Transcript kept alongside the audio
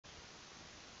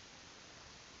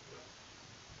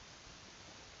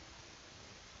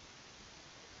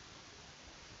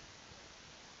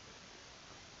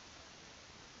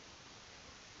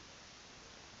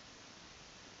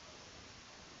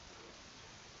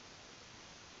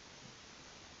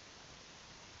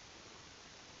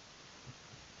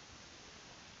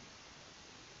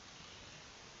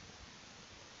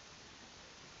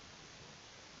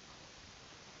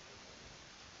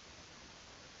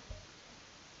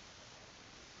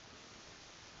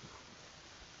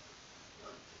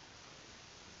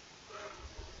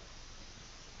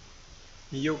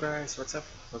Yo guys, what's up?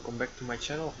 Welcome back to my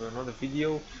channel for another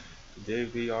video.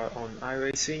 Today we are on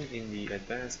iRacing in the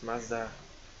advanced Mazda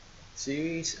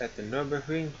series at the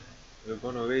Nürburgring. We're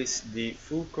gonna race the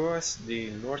full course,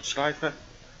 the Nordschleife.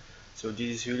 So this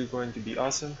is really going to be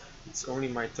awesome. It's only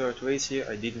my third race here.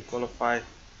 I didn't qualify,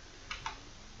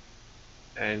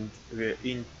 and we're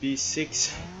in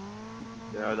P6.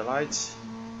 There are the lights,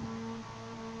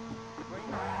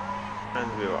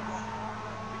 and we're off.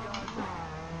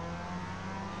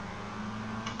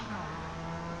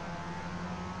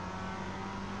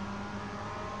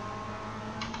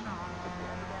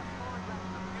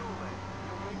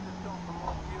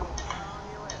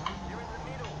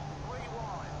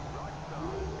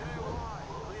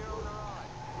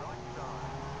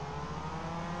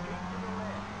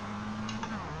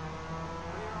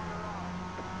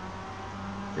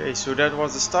 Okay, so that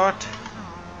was the start.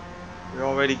 We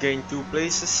already gained 2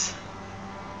 places.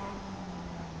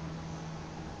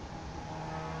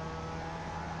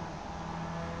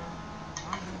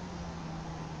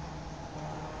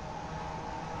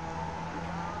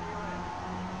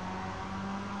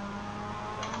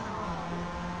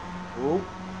 Oh,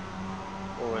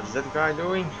 what's that guy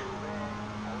doing?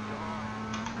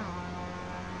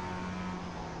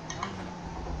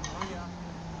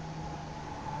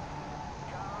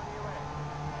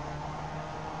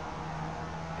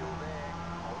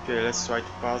 Okay, let's try to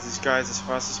pass these guys as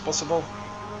fast as possible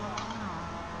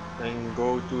and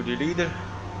go to the leader.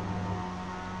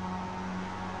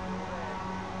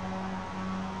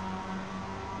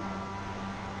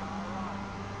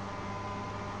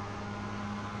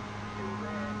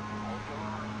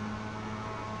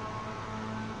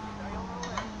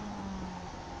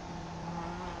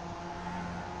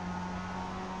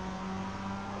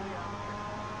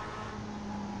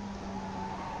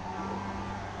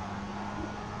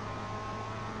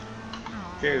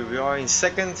 Okay, we are in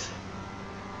second,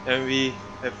 and we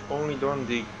have only done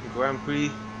the Grand Prix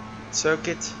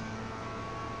circuit.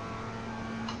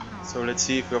 So let's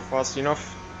see if we're fast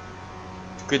enough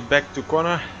to get back to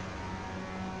corner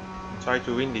and try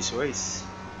to win this race.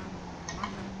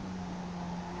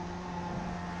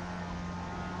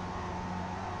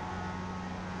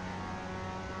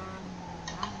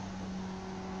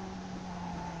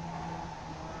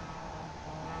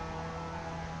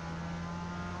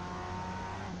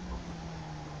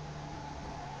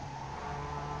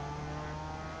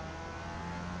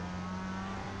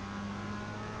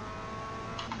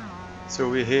 So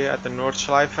we're here at the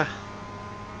Nordschleife,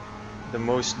 the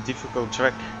most difficult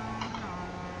track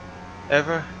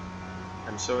ever.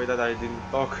 I'm sorry that I didn't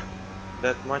talk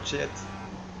that much yet.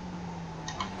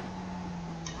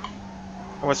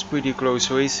 I was pretty close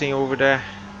racing over there.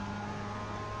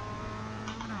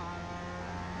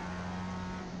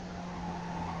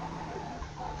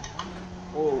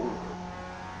 Oh,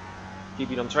 keep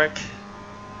it on track.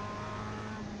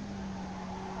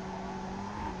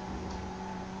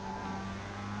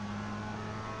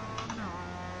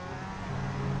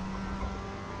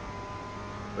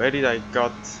 Where did I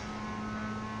got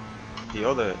the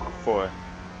other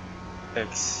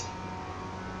 4X?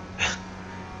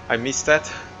 I missed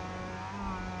that.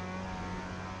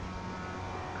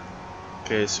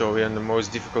 Okay, so we're on the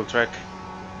most difficult track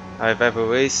I've ever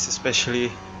raced,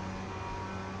 especially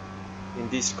in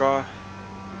this car.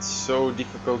 It's so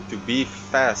difficult to be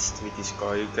fast with this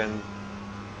car. You can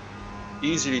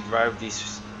easily drive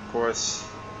this course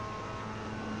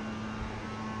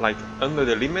like under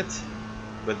the limit,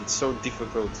 but it's so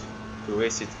difficult to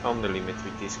race it on the limit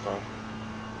with this car.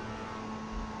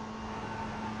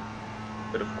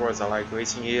 But of course I like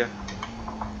racing here.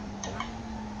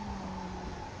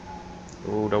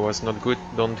 Oh, that was not good.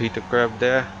 Don't hit the curb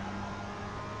there.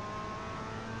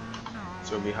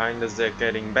 So behind us they're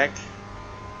getting back.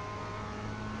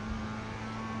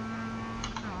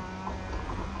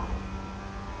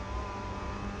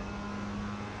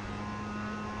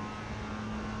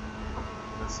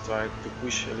 Let's try to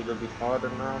push a little bit harder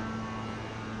now.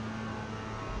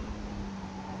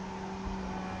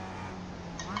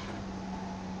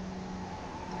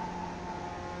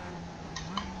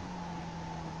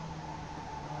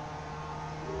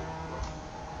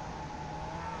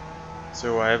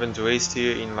 So I haven't raced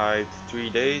here in like 3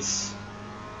 days.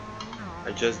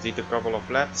 I just did a couple of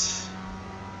laps.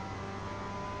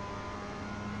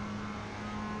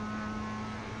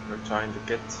 We're trying to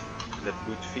get that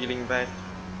good feeling back.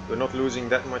 We're not losing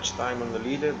that much time on the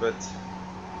leader, but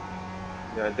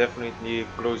they are definitely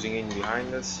closing in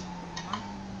behind us.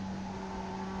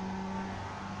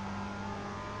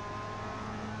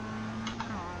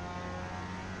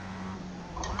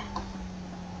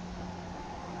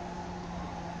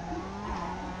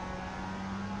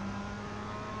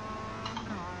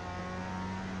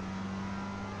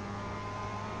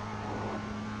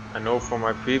 I know from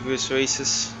my previous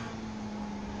races,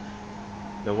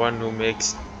 the one who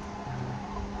makes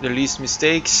the least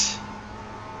mistakes,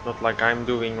 not like I'm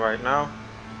doing right now,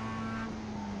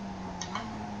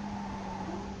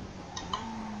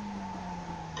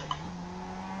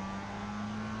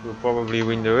 will probably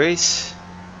win the race,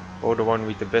 or the one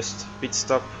with the best pit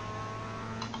stop.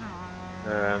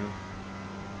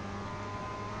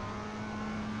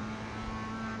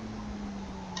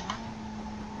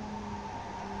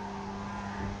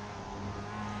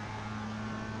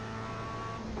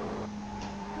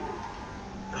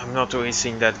 I'm not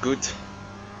racing that good,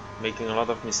 making a lot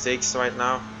of mistakes right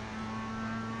now,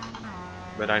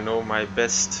 but I know my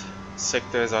best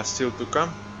sectors are still to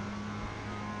come.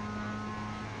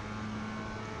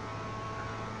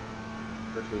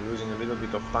 But we're losing a little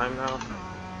bit of time now.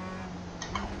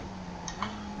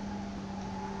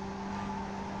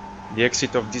 The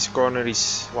exit of this corner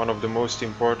is one of the most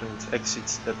important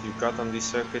exits that you got on this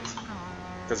circuit,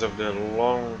 because of the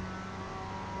long,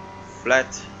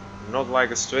 flat, not like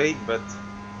a straight, but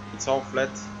it's all flat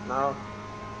now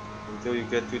until you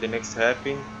get to the next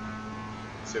hairpin.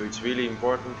 So it's really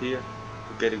important here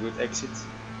to get a good exit.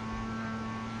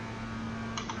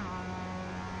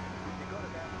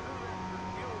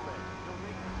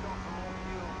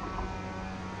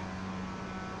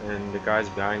 And the guys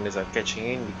behind us are catching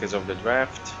in because of the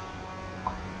draft.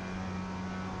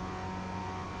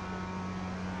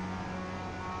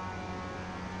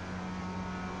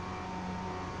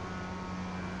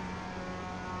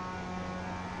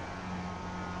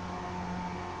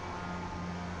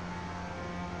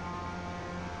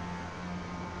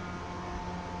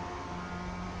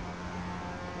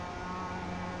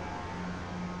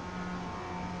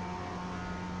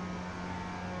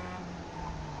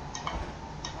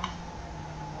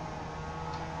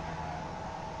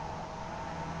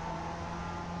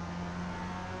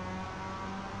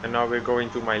 And now we're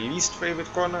going to my least favorite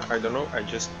corner. I don't know, I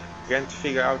just can't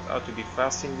figure out how to be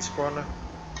fast in this corner.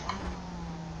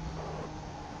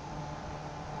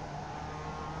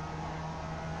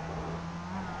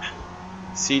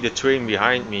 See the train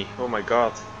behind me, oh my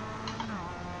god.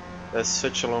 There's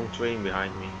such a long train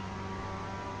behind me.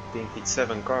 I think it's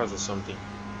 7 cars or something.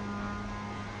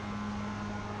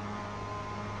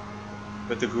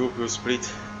 But the group will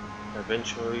split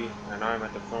eventually, and I'm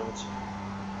at the front.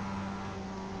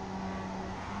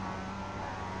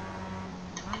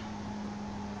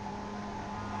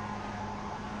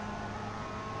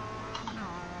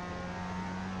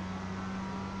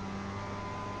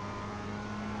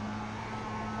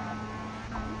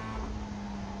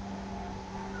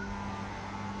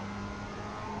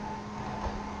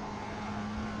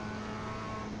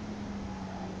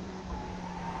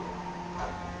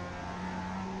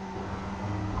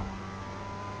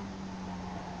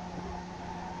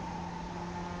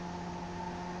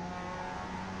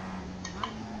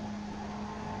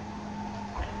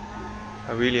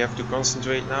 I really have to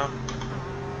concentrate now.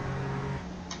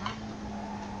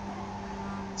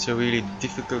 It's a really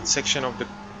difficult section of the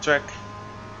track.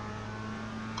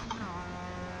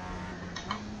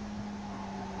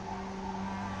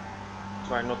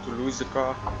 Try not to lose the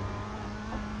car.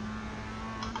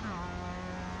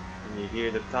 And you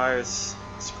hear the tires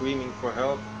screaming for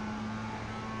help.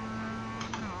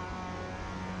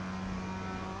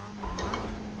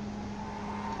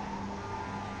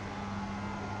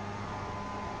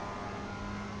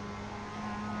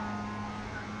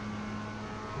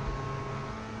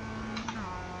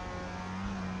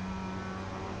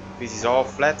 This is all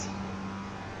flat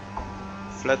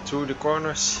through the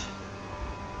corners.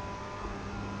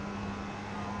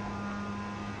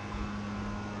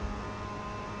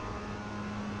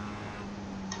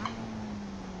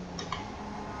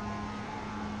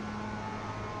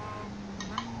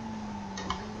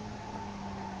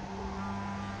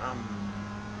 I'm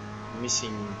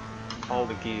missing all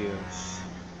the gears.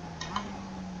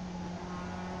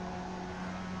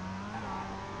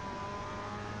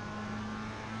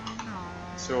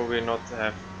 So we're not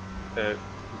have a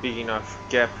big enough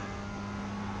gap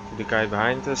to the guy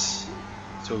behind us,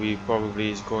 so he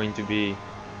probably is going to be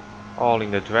all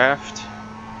in the draft,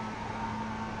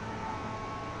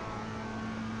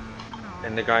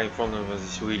 and the guy in front of us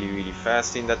is really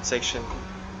fast in that section.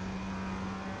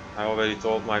 I already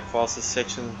told my fastest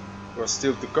section was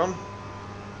still to come,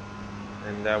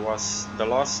 and that was the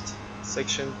last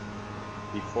section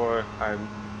before I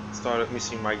started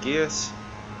missing my gears.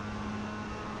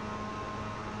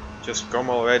 Just come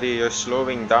already, you're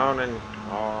slowing down, and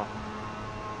oh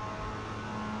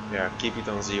yeah, keep it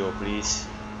on 0 please.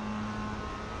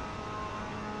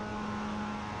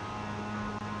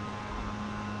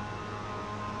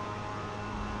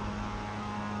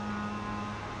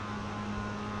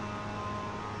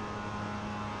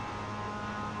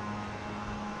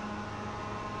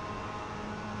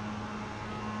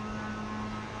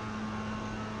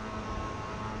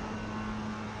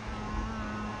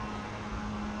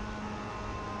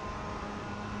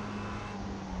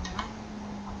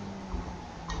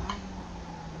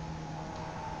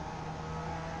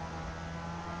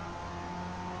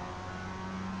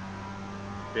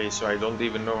 Okay, so I don't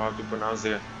even know how to pronounce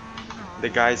the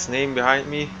guy's name behind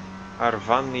me.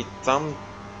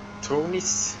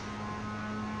 Arvanitantonis.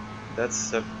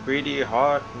 That's a pretty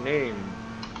hard name.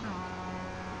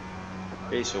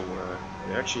 Okay, so we're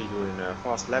actually doing a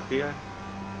fast lap here.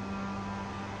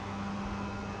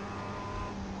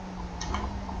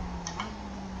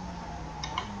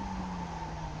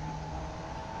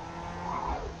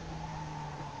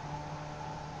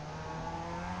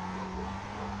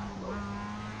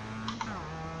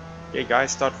 Okay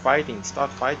guys, start fighting, start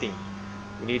fighting.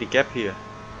 We need a gap here.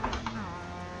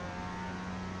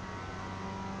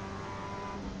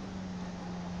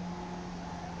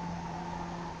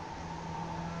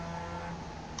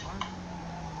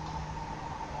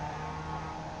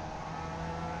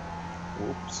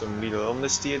 Oops, some little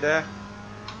understeer there.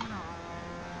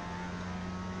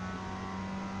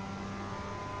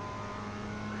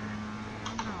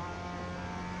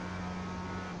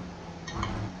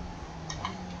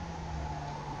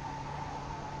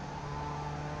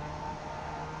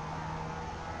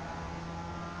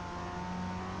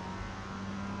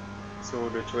 So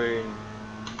the train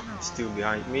is still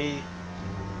behind me,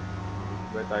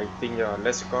 but I think there are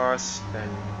less cars than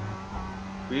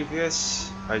previous.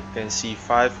 I can see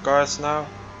 5 cars now.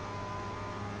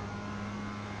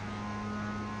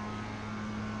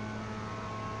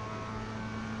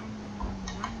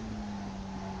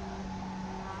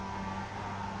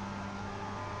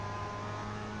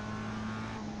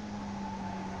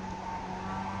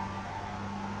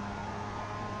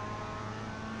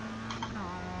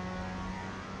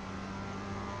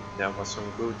 There was some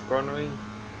good cornering.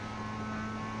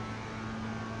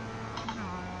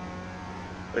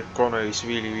 That corner is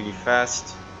really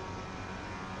fast.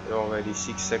 We're already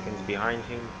 6 seconds behind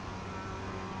him.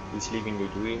 He's leaving the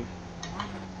green.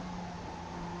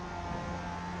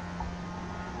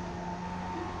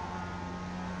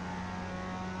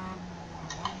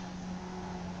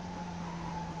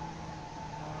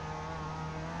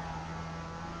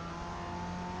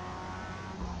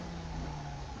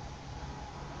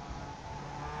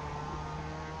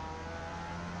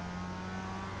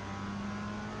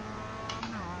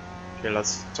 Okay,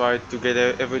 let's try to get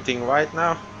everything right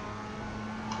now.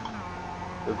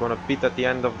 We're gonna pit at the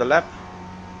end of the lap.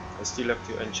 I still have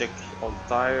to uncheck all the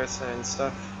tires and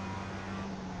stuff.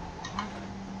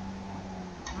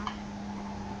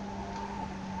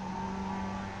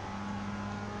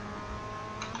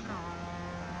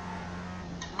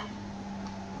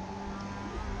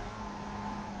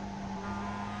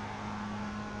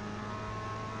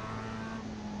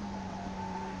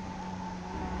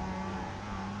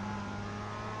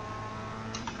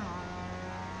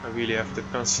 I really have to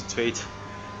concentrate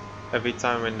every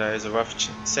time when there is a rough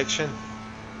section.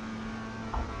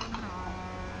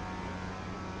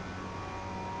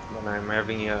 But I'm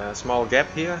having a small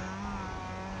gap here,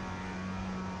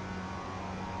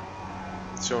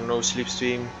 so no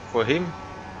slipstream for him.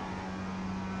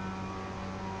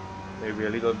 Maybe a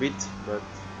little bit, but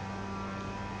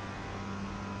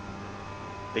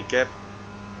the gap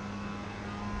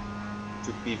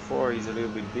to P4 is a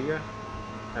little bit bigger.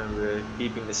 And we're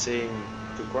keeping the same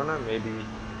to corner. Maybe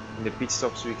in the pit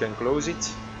stops we can close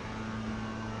it.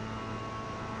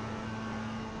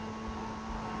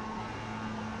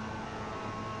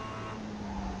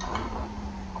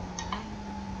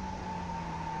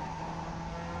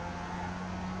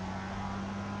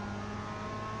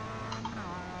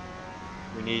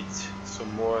 We need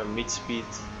some more mid-speed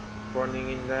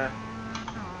cornering in there.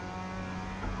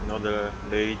 Another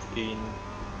late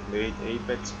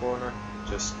apex corner.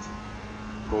 Just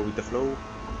go with the flow.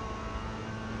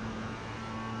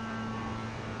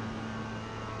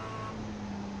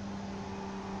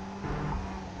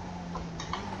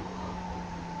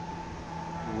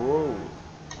 Whoa!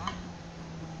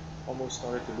 Almost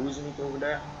started to losing it over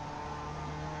there.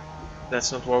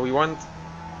 That's not what we want.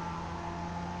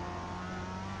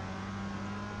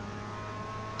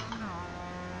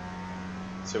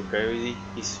 So Gary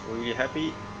is really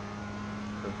happy.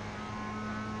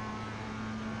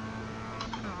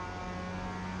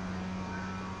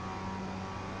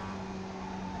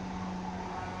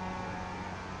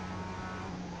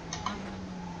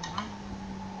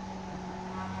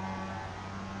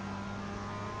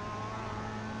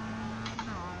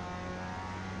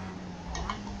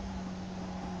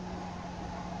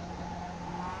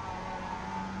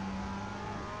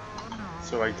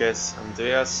 So I guess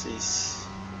Andreas is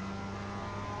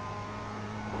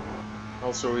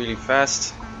also really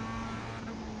fast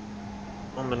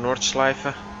on the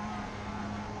Nordschleife.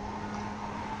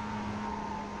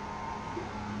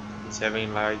 He's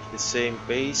having like the same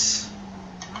pace.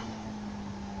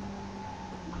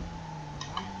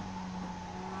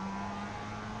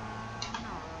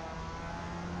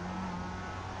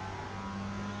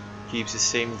 keeps the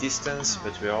same distance,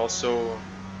 but we're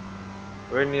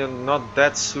not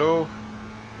that slow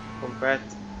compared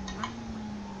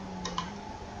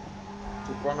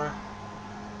to Connor.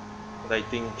 But I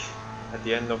think at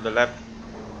the end of the lap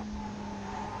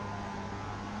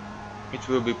it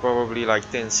will be probably like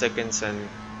 10 seconds, and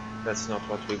that's not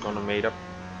what we're gonna make up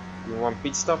in one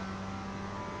pit stop.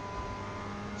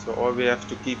 So all we have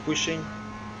to keep pushing,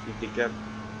 keep the gap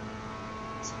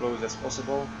as close as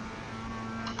possible.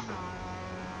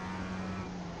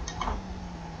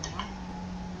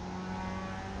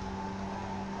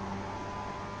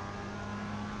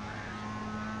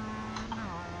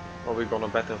 Or we're gonna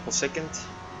battle for second.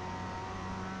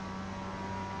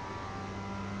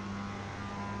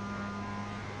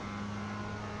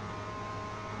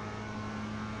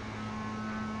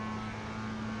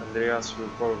 Andreas will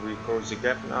probably close the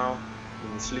gap now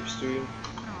in the slipstream.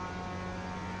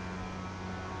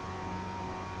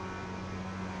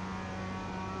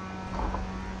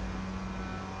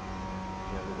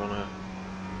 Yeah, we're gonna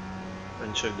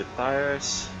uncheck the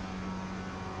tires.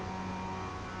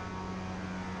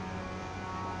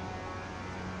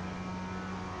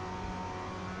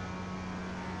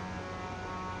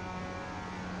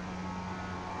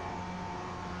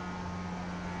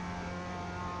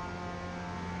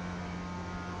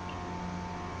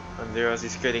 Andreas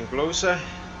is getting closer,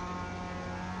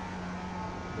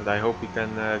 but I hope he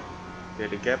can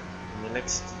get a gap in the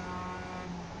next.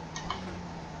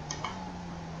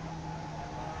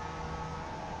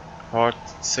 Hard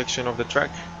section of the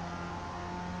track.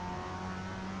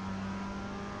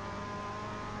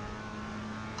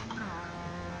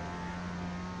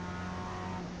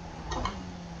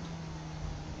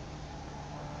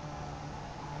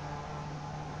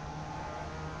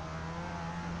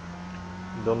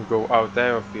 Don't go out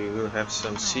there or you will have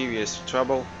some serious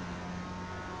trouble.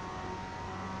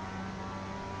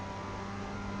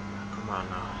 Come on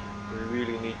now, we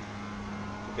really need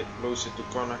to get closer to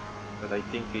Connor, but I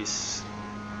think he's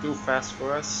too fast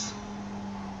for us.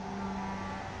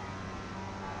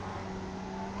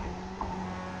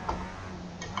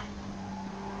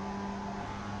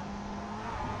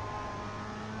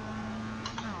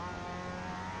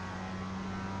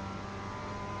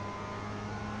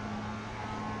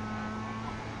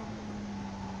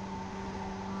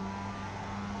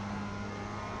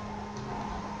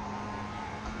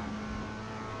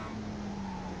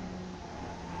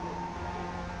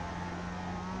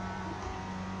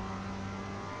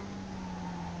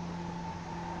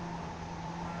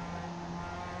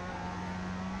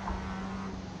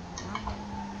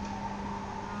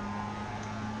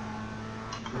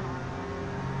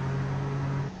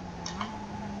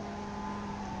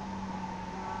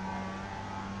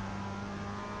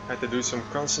 Had to do some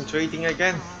concentrating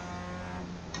again.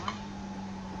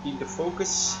 Keep the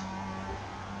focus.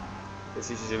 This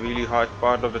is a really hard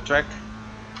part of the track.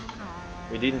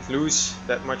 We didn't lose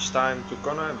that much time to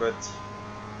Connor, but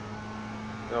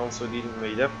we also didn't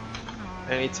make up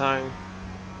any time.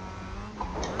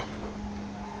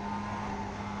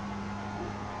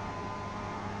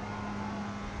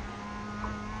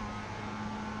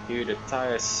 Here the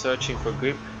tires searching for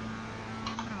grip,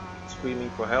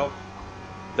 screaming for help.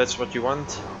 That's what you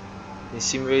want in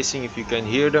sim racing. If you can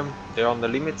hear them, they're on the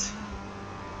limit.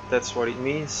 That's what it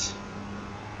means.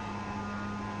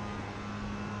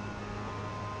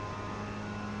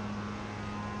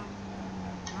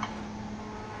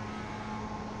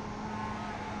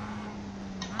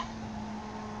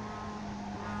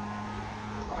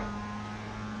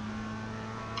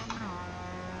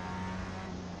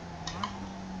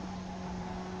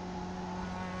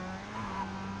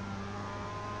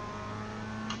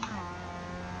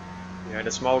 We had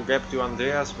a small gap to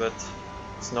Andreas, but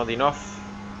it's not enough.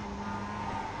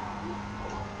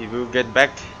 He will get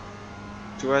back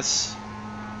to us.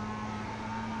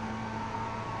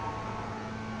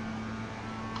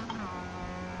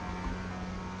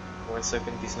 One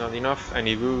second is not enough, and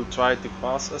he will try to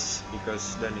pass us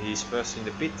because then he's first in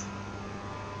the pit.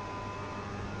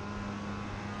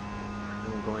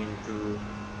 I'm going to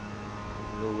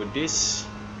go with this.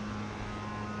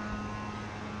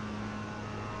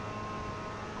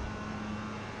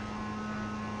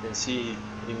 You can see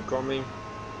him coming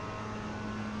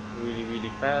really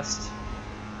fast.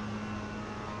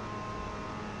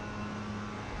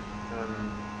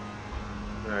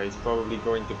 He's probably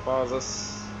going to pass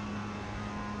us.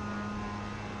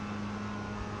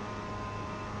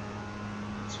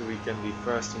 So we can be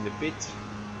first in the pit.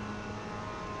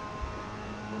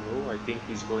 No, I think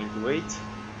he's going to wait.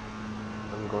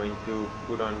 I'm going to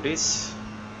put on this.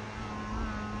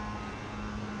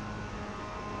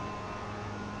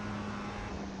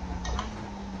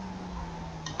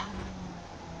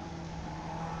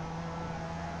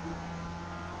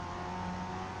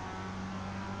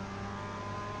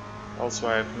 Also,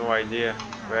 I have no idea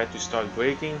where to start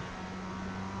braking.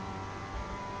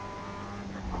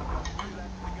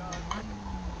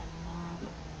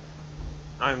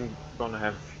 I'm gonna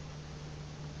have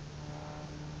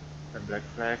a black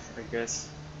flag, I guess.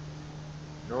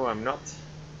 No, I'm not.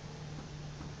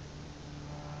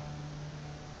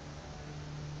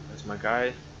 There's my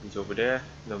guy, he's over there,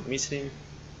 don't miss him.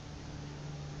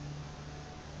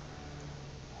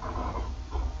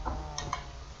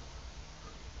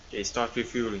 Okay, start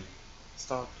refueling.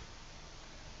 Start.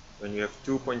 When you have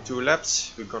 2.2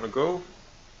 laps, we're gonna go.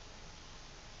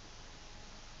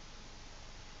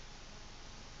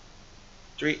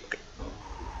 Three. Okay.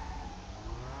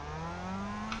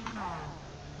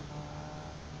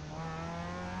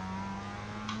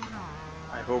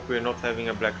 I hope we're not having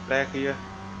a black flag here.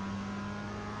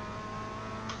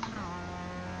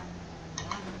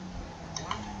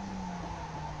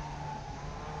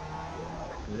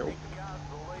 Nope.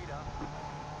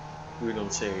 We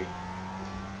don't say.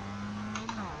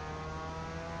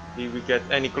 Did we get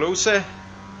any closer?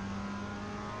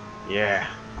 Yeah.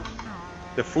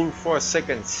 The full 4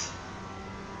 seconds.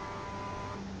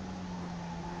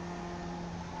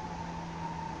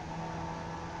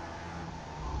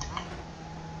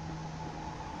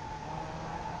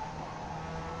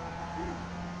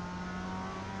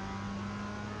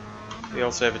 We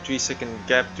also have a 3-second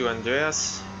gap to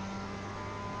Andreas.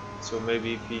 So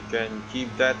maybe if we can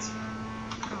keep that,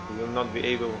 we will not be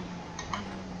able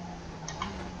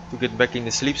to get back in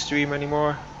the slipstream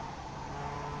anymore.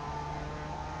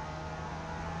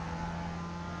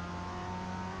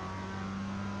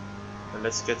 And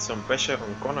let's get some pressure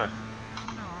on Connor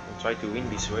and try to win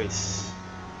this race.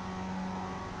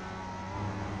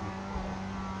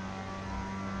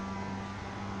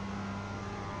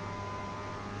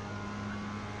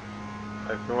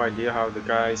 I have no idea how the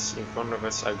guys in front of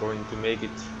us are going to make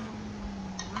it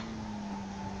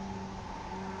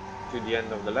to the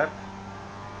end of the lap.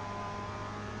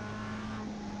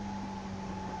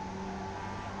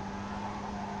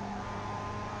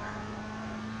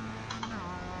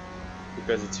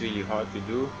 Because it's really hard to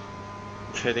do,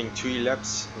 getting 3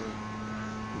 laps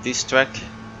on this track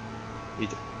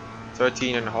with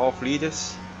 13.5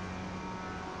 liters.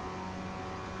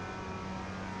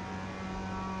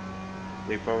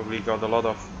 They probably got a lot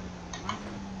of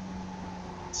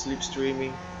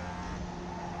slipstreaming.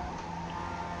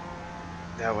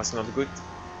 That was not good.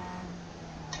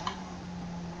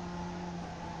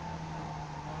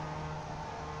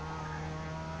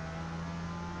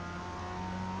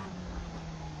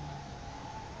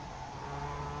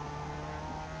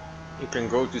 You can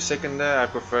go to second there. I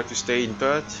prefer to stay in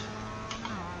third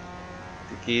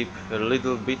to keep a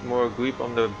little bit more grip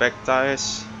on the back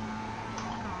tires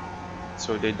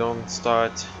so they don't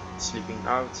start slipping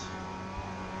out.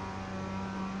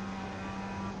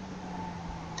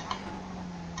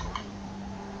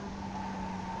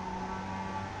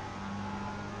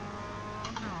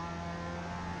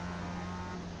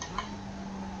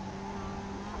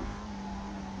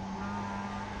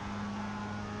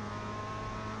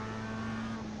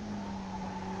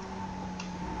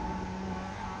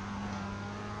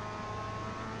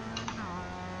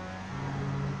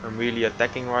 I'm really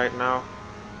attacking right now,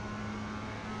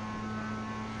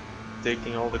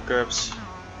 taking all the curbs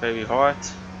very hard.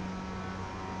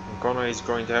 And Connor is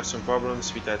going to have some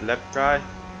problems with that lap guy,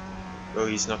 though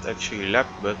he's not actually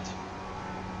lapped, but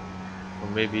or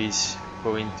maybe he's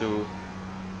going to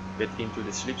get into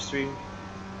the slipstream.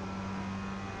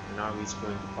 And now he's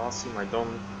going to pass him.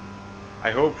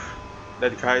 I hope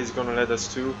that guy is gonna let us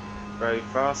through very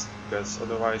fast, because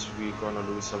otherwise we're gonna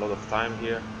lose a lot of time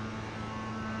here.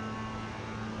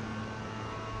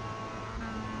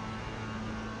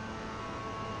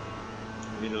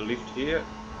 Little lift here,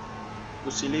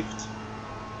 pussy lift.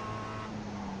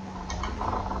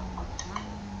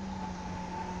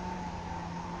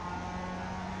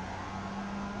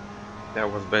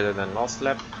 That was better than last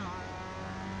lap.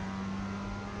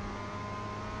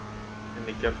 And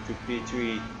the gap to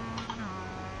P3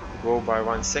 go by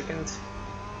 1 second.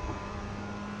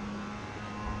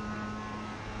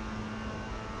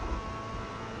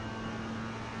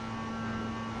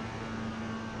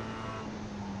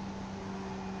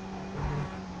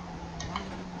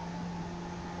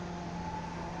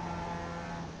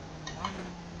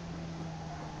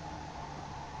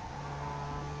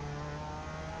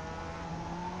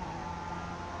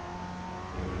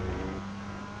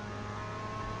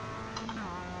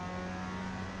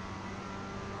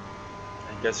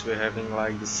 I guess we're having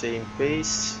like the same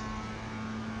pace.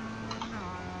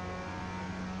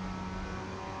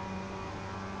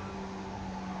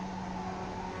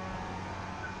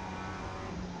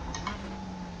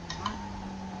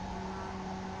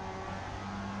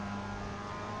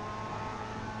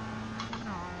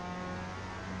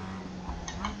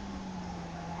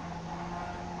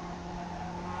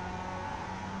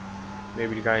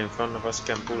 Maybe the guy in front of us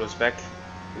can pull us back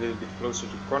a little bit closer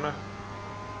to the corner.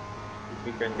 If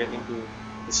we can get into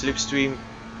the slipstream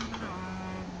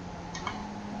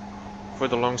for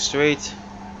the long straight.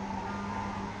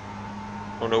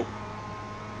 Oh no.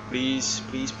 Please,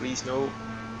 please, please, no.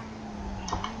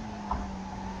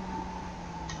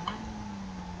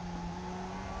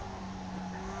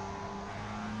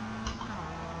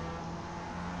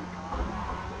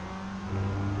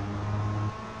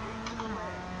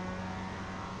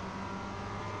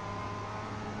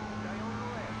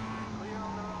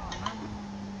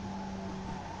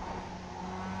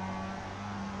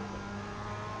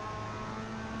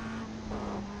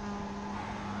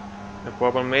 No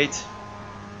problem, mate.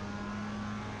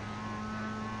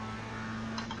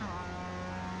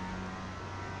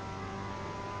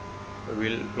 We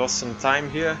lost some time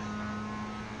here.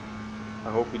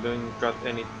 I hope we don't got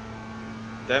any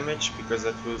damage, because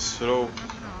that will slow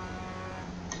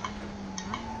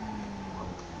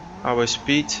our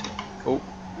speed. Oh,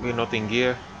 we're not in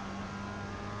gear.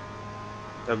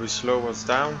 That will slow us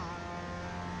down.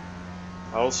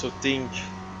 I also think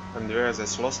Andreas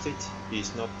has lost it.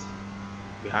 He's not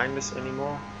behind us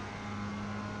anymore.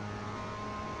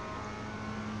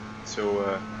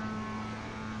 So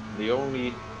the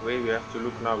only way we have to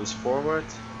look now is forward.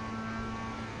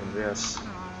 Andreas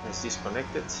has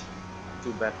disconnected.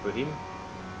 Too bad for him.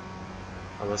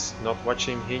 I was not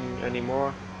watching him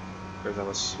anymore because I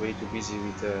was way too busy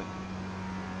with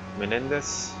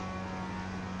Menendez.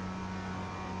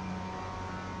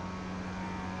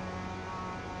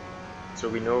 So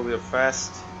we know we're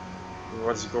fast in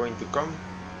what's going to come,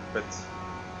 but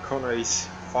Connor is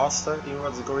faster in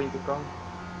what's going to come.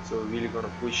 So we're really gonna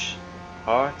push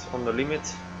hard on the limit,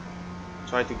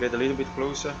 try to get a little bit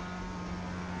closer,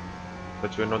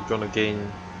 but we're not gonna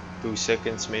gain 2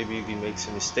 seconds. Maybe if he makes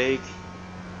a mistake.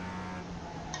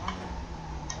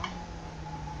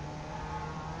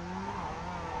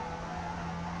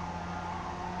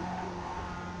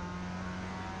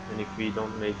 And if we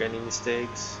don't make any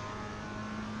mistakes.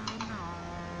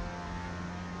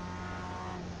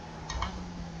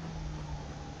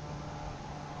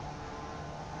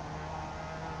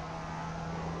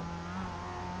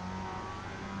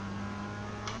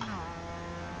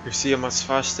 You see how much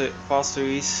faster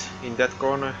he is in that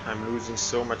corner. I'm losing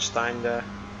so much time there.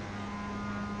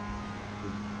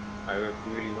 I have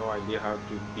really no idea how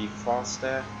to be fast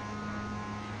there.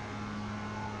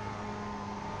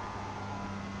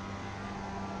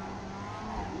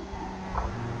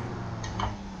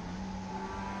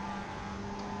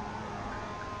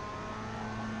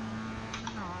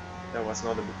 That was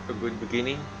not a good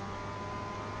beginning.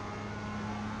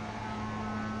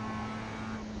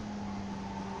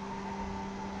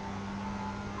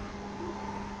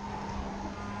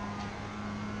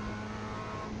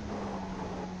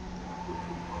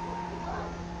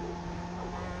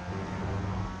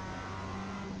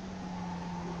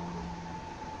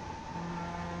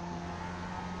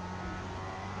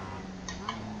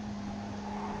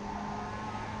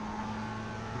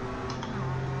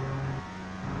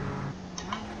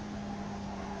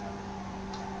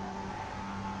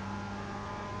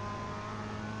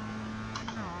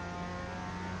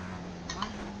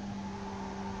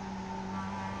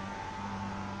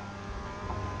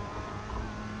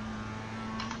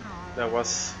 That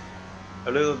was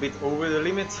a little bit over the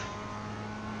limit,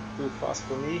 too fast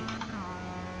for me,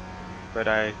 but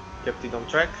I kept it on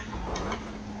track.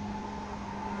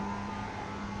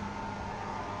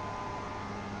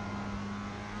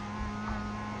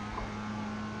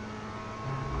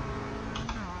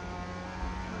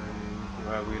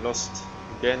 Well, we lost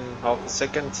again half a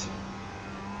second,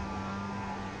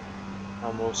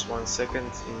 almost 1 second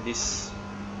in this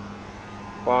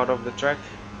part of the track.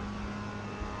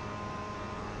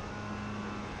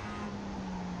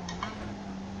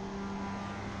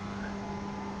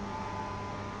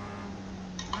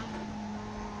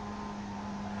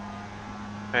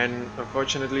 And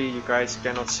unfortunately you guys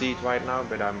cannot see it right now,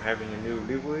 but I'm having a new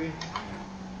livery.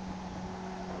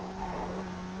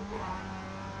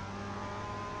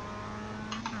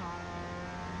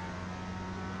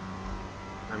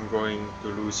 I'm going to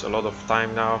lose a lot of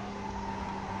time now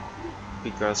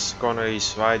because Connor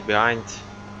is right behind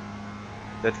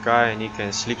that guy and he can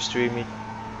slipstream me.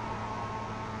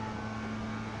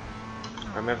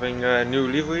 I'm having a new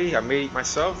livery. I made it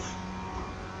myself,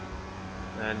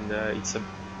 and it's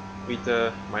with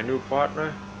my new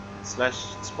partner slash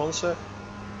sponsor.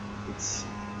 It's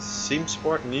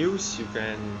SimSport News. You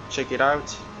can check it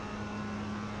out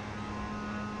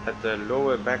at the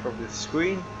lower back of the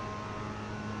screen.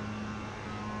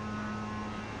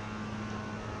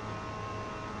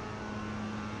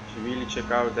 should really check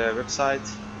out their website.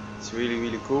 It's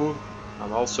really cool.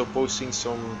 I'm also posting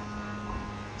some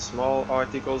small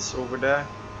articles over there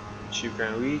which you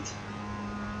can read,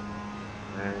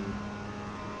 and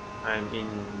I'm in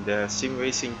the sim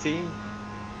racing team,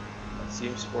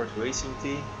 sim sport racing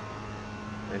team,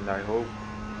 and I hope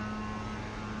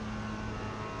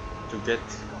to get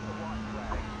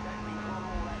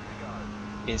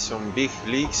in some big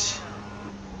leagues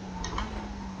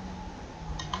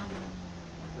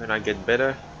when I get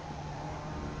better.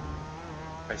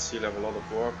 I still have a lot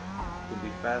of work to be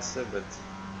faster, but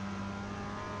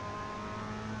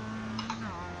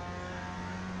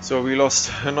so we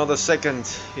lost another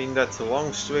second in that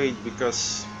long straight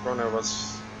because Connor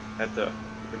had the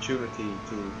opportunity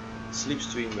to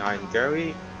slipstream behind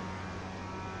Gary.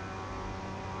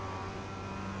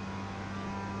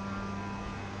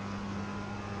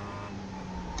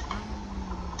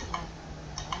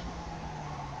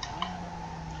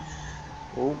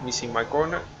 Oh, missing my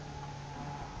corner.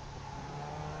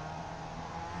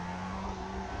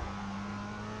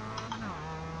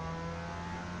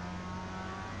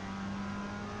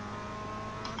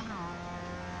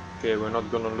 Okay, we're not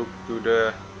gonna look to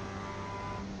the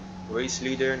race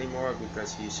leader anymore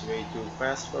because he's way too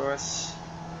fast for us.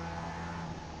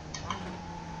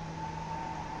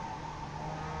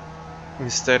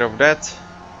 Instead of that,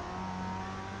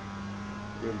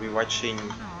 we'll be watching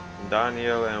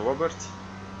Daniel and Robert.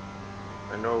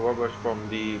 I know Robert from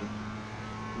the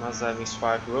Mazda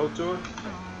MX-5 World Tour.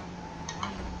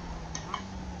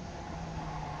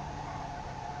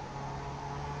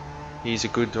 He's a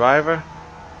good driver,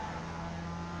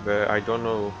 but I don't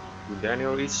know who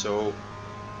Daniel is, so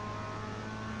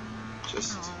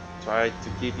just try to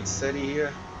keep it steady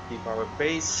here, keep our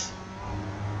pace,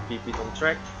 keep it on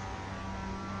track.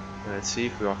 Let's see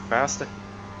if we are faster.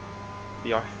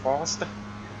 We are faster.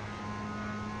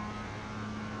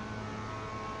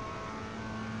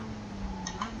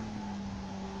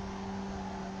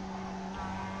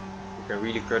 You can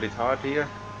really cut it hard here.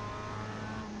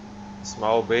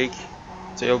 Small brake,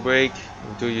 tail brake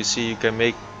until you see you can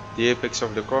make the apex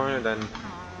of the corner, then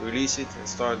release it and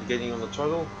start getting on the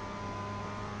throttle.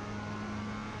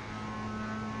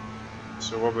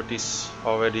 So Robert is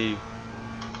already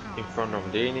in front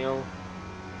of Daniel.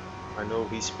 I know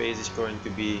his pace is going to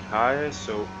be higher,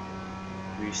 so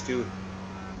we still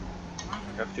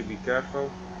have to be careful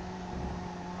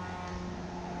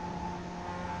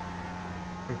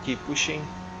and keep pushing.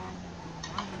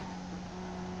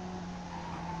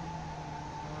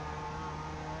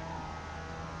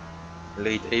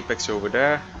 Late apex over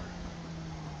there,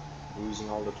 losing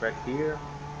all the track here.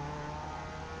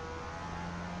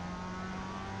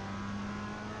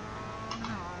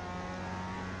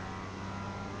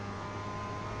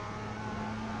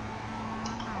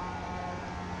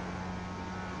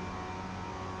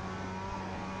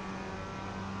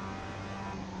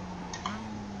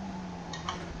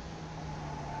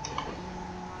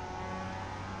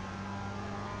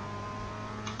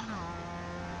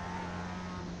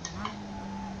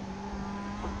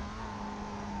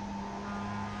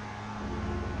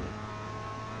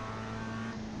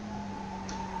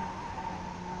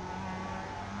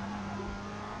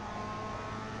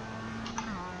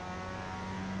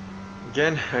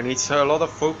 Again, I need a lot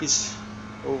of focus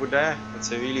over there.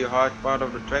 It's a really hard part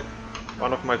of the track,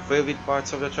 one of my favorite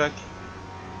parts of the track.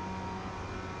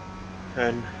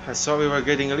 And I saw we were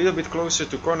getting a little bit closer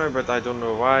to Connor, but I don't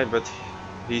know why, but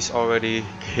he's already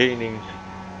gaining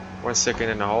 1.5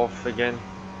 seconds again.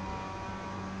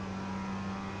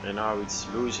 And now it's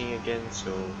losing again,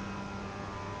 so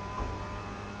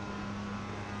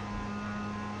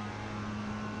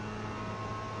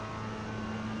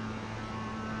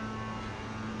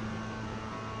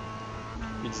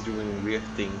it's doing weird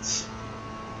things.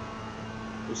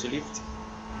 Push the lift.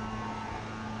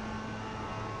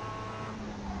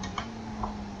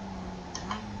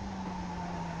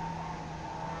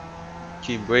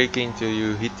 Keep braking till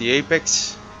you hit the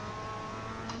apex,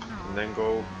 and then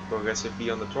go progressively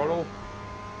on the throttle.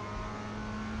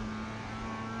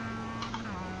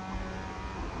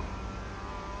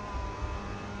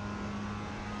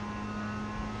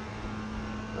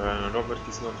 Robert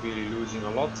is not really losing a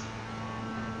lot,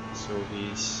 so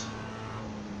he's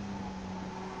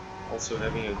also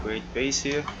having a great pace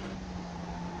here.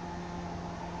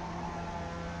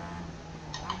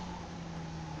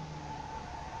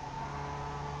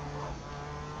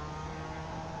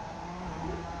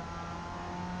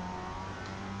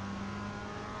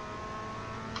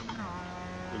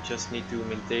 We just need to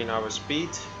maintain our speed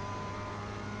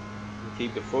and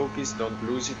keep the focus, don't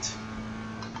lose it.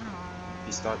 If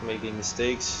you start making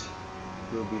mistakes,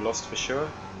 will be lost for sure.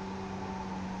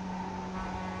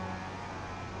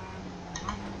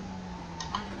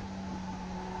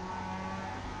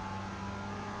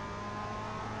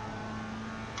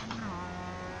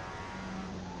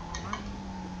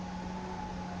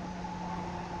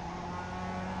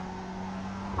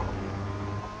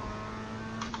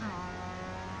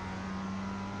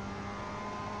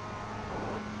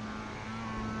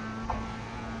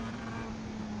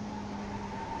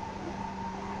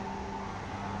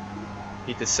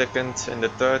 Hit the second and the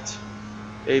third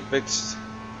apex,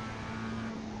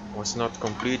 was not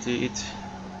completely it.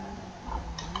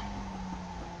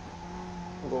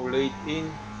 Go late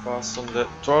in, fast on the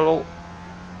throttle.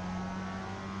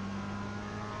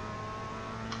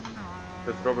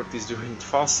 But Robert is doing it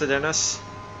faster than us.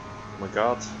 Oh my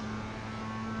god.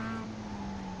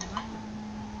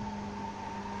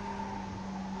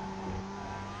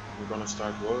 We're gonna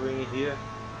start lowering it here.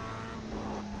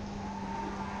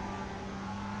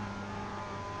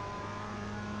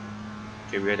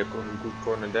 Okay, we had a good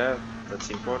corner there, that's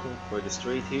important for the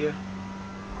straight here.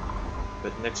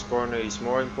 But next corner is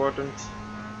more important.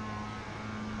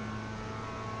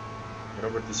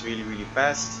 Robert is really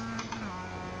fast.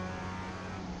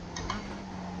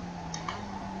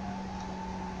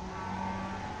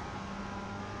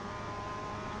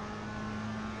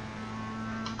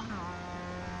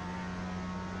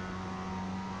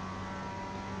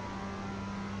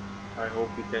 I hope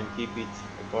we can keep it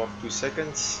above 2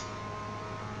 seconds.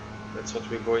 That's what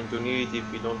we're going to need if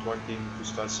we don't want him to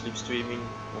start slipstreaming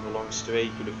on a long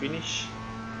straight to the finish.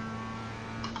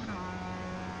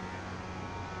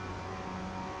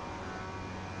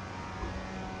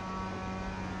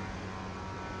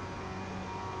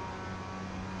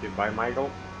 Okay, bye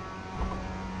Michael.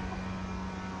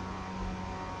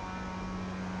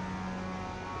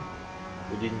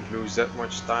 We didn't lose that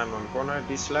much time on corner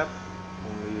this lap,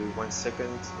 only 1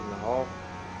 second and a half.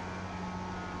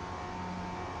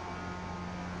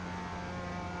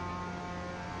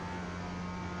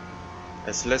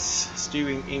 As less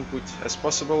steering input as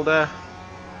possible there.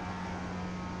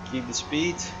 Keep the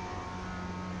speed.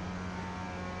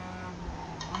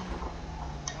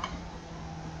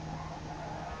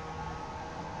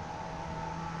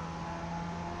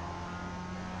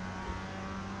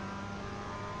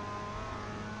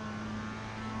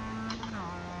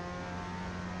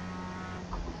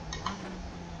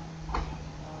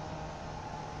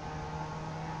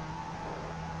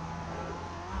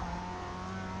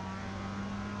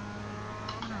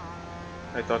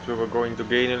 I thought we were going to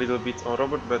gain a little bit on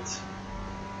Robert, but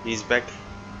he's back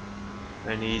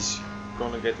and he's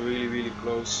gonna get really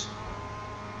close.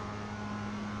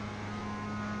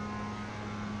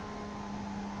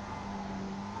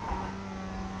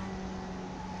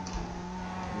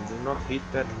 Do not hit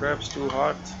that curbs too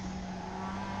hard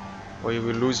or you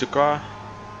will lose the car.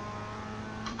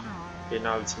 Okay,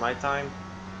 now it's my time.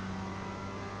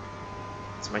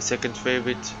 It's my second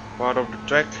favorite part of the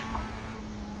track.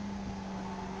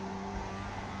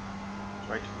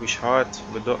 Try to push hard,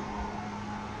 but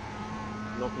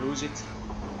not lose it.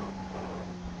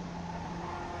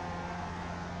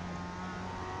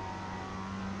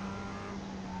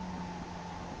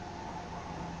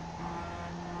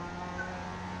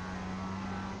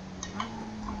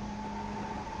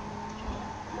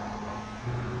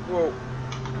 Whoa,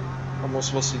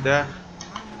 almost lost it there.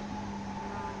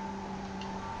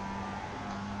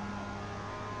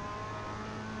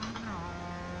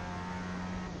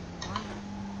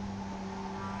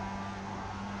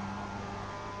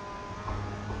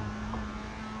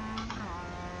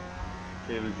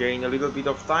 Okay, we gain a little bit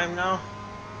of time now.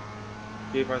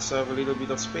 Give ourselves a little bit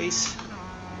of space.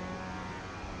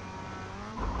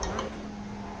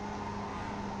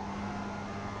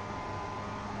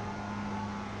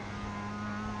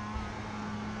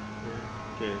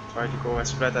 Okay, try to go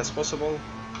as flat as possible.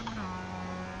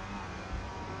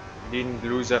 Didn't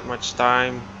lose that much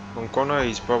time on corner,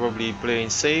 he's probably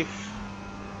playing safe.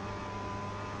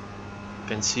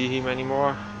 Can't see him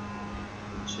anymore.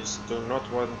 Just do not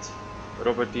want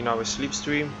Robert in our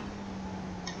slipstream.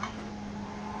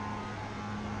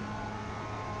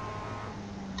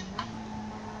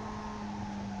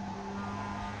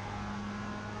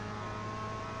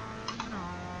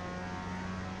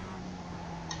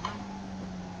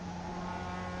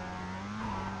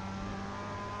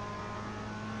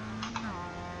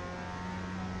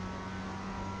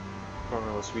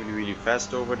 Corner was really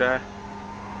fast over there.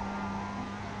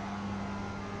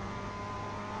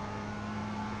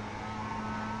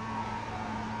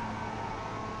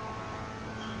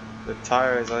 The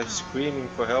tires are screaming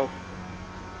for help,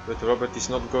 but Robert is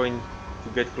not going to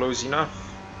get close enough.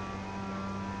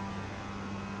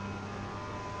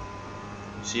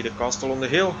 You see the castle on the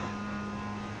hill.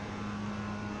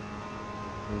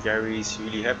 And Gary is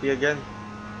really happy again.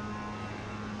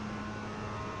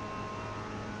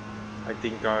 I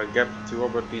think our gap to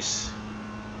Robert is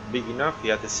big enough. He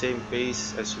had the same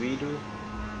pace as we do.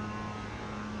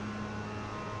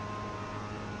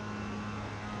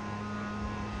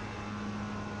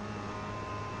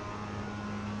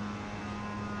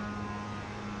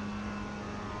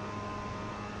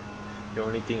 The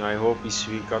only thing I hope is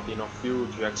we got enough fuel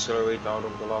to accelerate out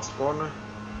of the last corner.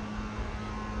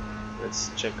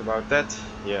 Let's check about that.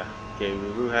 Yeah, okay,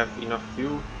 we will have enough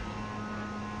fuel.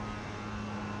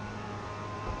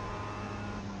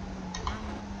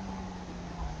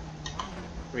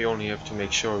 We only have to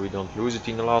make sure we don't lose it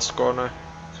in the last corner,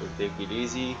 so take it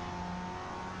easy.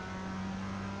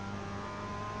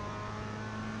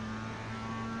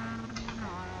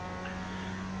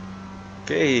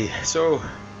 Okay, so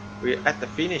we're at the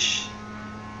finish.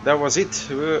 That was it.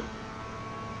 We're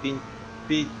in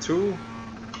P2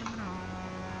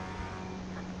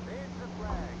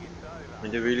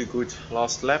 and a really good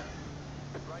last lap.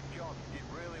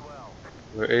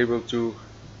 We're able to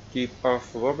keep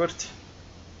off Robert.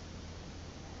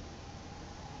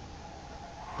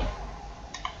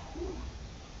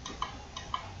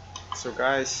 So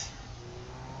guys,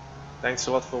 thanks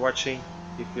a lot for watching.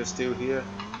 If you're still here,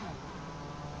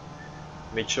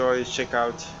 make sure you check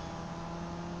out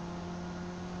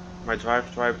my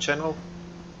Drive Tribe channel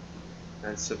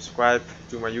and subscribe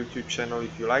to my YouTube channel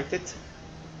if you liked it.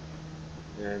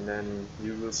 And then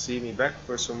you will see me back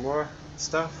for some more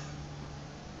stuff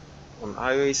on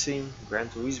iRacing, Gran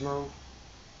Turismo,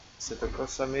 Assetto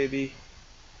Corsa maybe.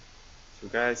 So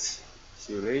guys,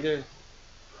 see you later.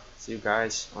 See you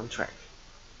guys on track.